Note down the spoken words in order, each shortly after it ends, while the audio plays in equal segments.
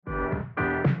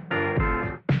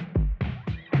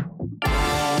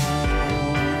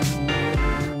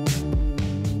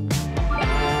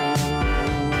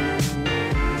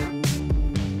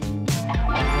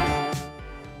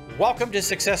Welcome to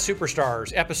Success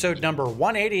Superstars, episode number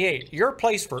 188, your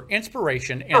place for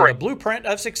inspiration and the blueprint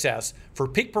of success for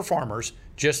peak performers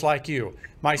just like you.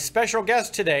 My special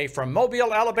guest today from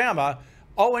Mobile, Alabama,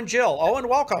 Owen Gill. Owen,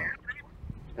 welcome.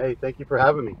 Hey, thank you for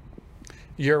having me.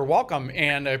 You're welcome,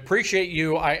 and I appreciate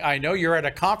you. I know you're at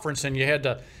a conference and you had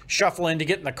to shuffle in to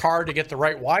get in the car to get the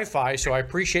right Wi-Fi, so I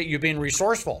appreciate you being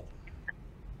resourceful.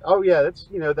 Oh yeah,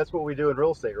 that's what we do in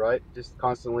real estate, right? Just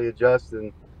constantly adjust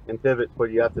and pivot what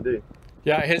you have to do.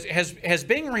 Yeah, has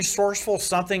being resourceful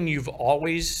something you've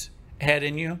always had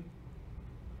in you?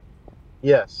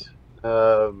 Yes.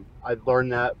 I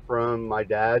learned that from my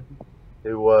dad,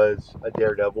 who was a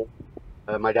daredevil.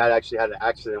 My dad actually had an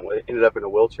accident, ended up in a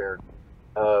wheelchair.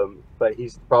 But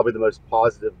he's probably the most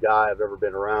positive guy I've ever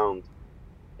been around.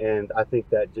 And I think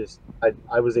that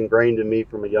I was ingrained in me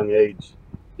from a young age,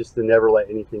 just to never let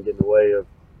anything get in the way of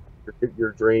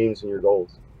your dreams and your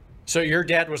goals. So your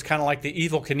dad was kind of like the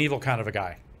Evel Knievel kind of a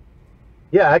guy.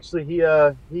 Yeah, actually,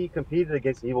 he competed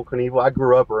against Evel Knievel. I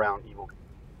grew up around Evel.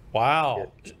 Wow.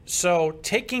 Yeah. So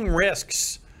taking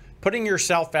risks, putting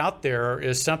yourself out there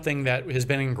is something that has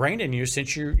been ingrained in you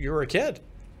since you were a kid.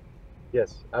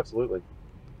 Yes, absolutely.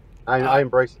 I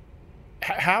embrace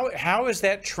it. How is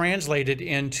that translated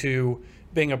into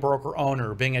being a broker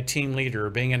owner, being a team leader,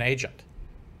 being an agent?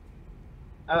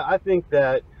 I think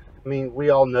that, we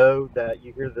all know that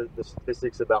you hear the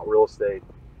statistics about real estate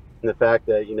and the fact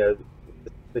that,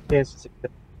 the chance of success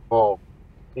is small.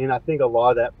 And I think a lot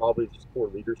of that probably is just poor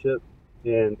leadership.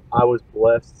 And I was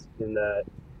blessed in that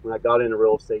when I got into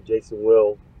real estate, Jason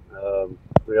Will,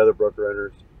 the other broker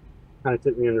owners, kind of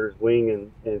took me under his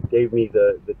wing and gave me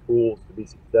the tools to be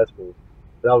successful.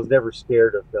 But I was never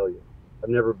scared of failure. I've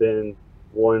never been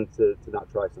one to not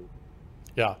try something.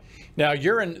 Yeah. Now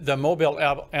you're in the Mobile,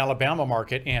 Alabama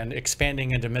market and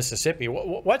expanding into Mississippi.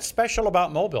 What's special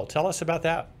about Mobile? Tell us about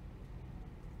that.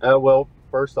 Well,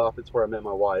 first off, it's where I met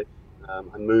my wife.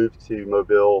 I moved to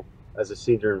Mobile as a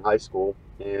senior in high school,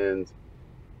 and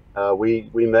we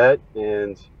met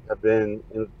and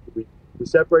we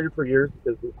separated for years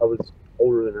because I was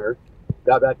older than her.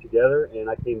 Got back together, and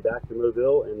I came back to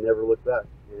Mobile and never looked back.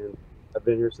 And I've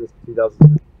been here since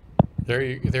 2006. There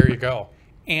you go.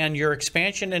 And your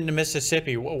expansion into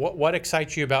Mississippi, what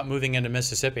excites you about moving into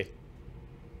Mississippi?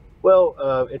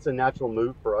 Well, it's a natural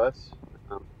move for us.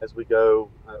 As we go,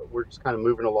 we're just kind of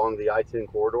moving along the I-10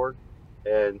 corridor,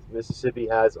 and Mississippi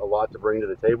has a lot to bring to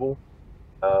the table.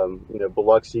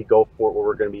 Biloxi, Gulfport, where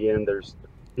we're going to be in, there's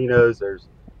casinos, there's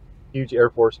huge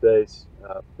Air Force base.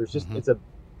 There's just, it's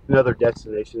another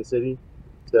destination city.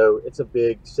 So it's a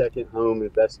big second home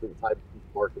investment type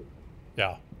of market.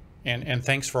 Yeah. And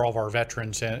thanks for all of our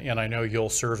veterans, and I know you'll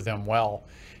serve them well.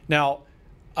 Now,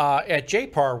 at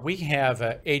JPAR, we have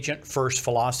an agent first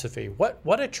philosophy.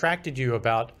 What attracted you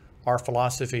about our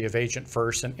philosophy of agent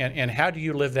first, and how do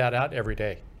you live that out every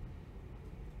day?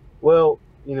 Well,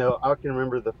 I can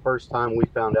remember the first time we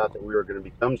found out that we were going to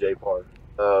become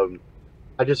JPAR.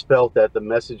 I just felt that the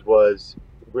message was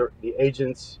the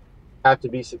agents have to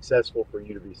be successful for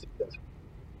you to be successful.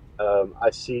 I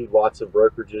see lots of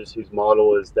brokerages whose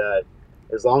model is that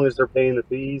as long as they're paying the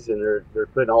fees and they're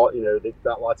putting all, they've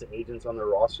got lots of agents on their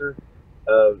roster,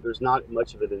 there's not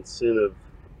much of an incentive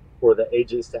for the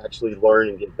agents to actually learn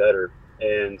and get better.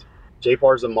 And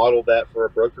JPAR is a model that for a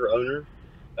broker owner,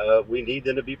 we need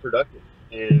them to be productive.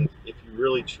 And if you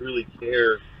really truly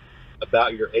care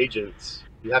about your agents,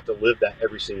 you have to live that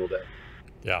every single day.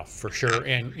 Yeah, for sure.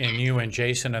 And you and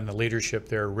Jason and the leadership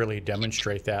there really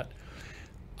demonstrate that.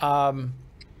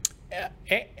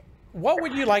 What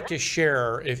would you like to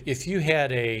share if you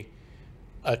had a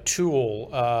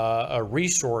tool, a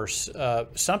resource,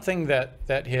 something that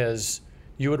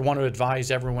you would want to advise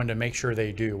everyone to make sure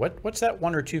they do? What's that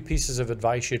one or two pieces of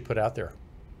advice you'd put out there?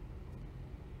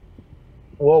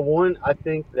 Well, one, I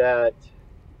think that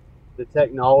the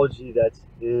technology that's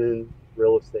in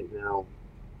real estate now,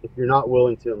 if you're not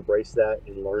willing to embrace that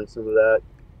and learn some of that,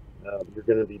 you're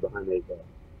going to be behind the eight ball.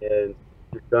 And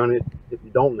if you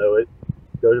don't know it,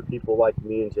 go to people like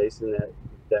me and Jason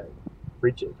that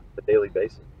preach it on a daily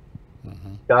basis.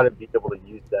 Mm-hmm. Got to be able to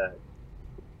use that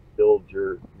to build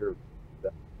your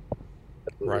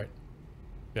right.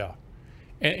 Yeah.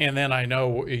 And then I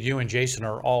know you and Jason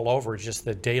are all over just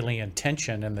the daily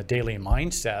intention and the daily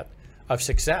mindset of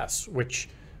success, which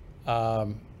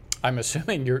I'm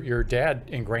assuming your dad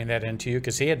ingrained that into you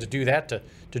because he had to do that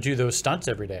to do those stunts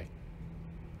every day.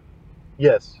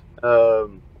 Yes.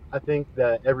 I think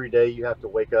that every day you have to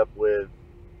wake up with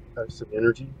some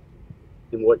energy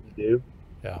in what you do.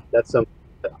 Yeah. That's something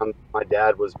that my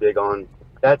dad was big on.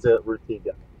 Dad's a routine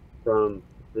guy from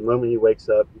The moment he wakes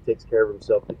up, he takes care of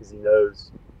himself because he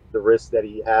knows the risk that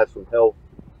he has from health,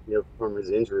 from his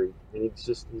injury. And he's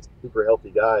a super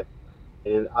healthy guy.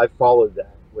 And I followed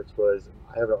that, which was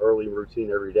I have an early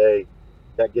routine every day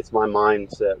that gets my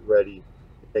mindset ready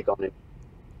to take on it.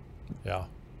 Yeah.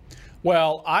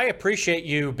 Well, I appreciate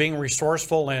you being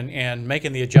resourceful and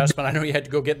making the adjustment. I know you had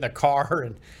to go get in the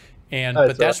car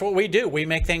but that's what we do. We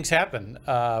make things happen.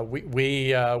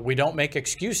 We don't make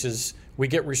excuses. We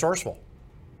get resourceful.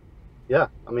 Yeah,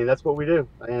 I mean that's what we do.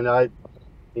 And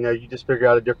you just figure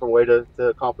out a different way to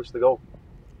accomplish the goal.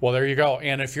 Well, there you go.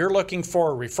 And if you're looking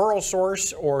for a referral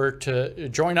source or to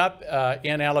join up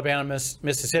in Alabama,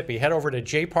 Mississippi, head over to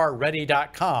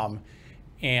jparready.com.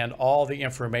 And all the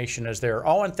information is there.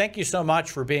 Owen, thank you so much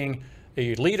for being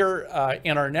a leader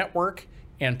in our network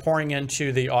and pouring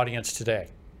into the audience today.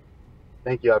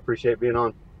 Thank you. I appreciate being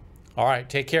on. All right.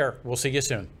 Take care. We'll see you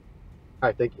soon. All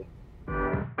right. Thank you.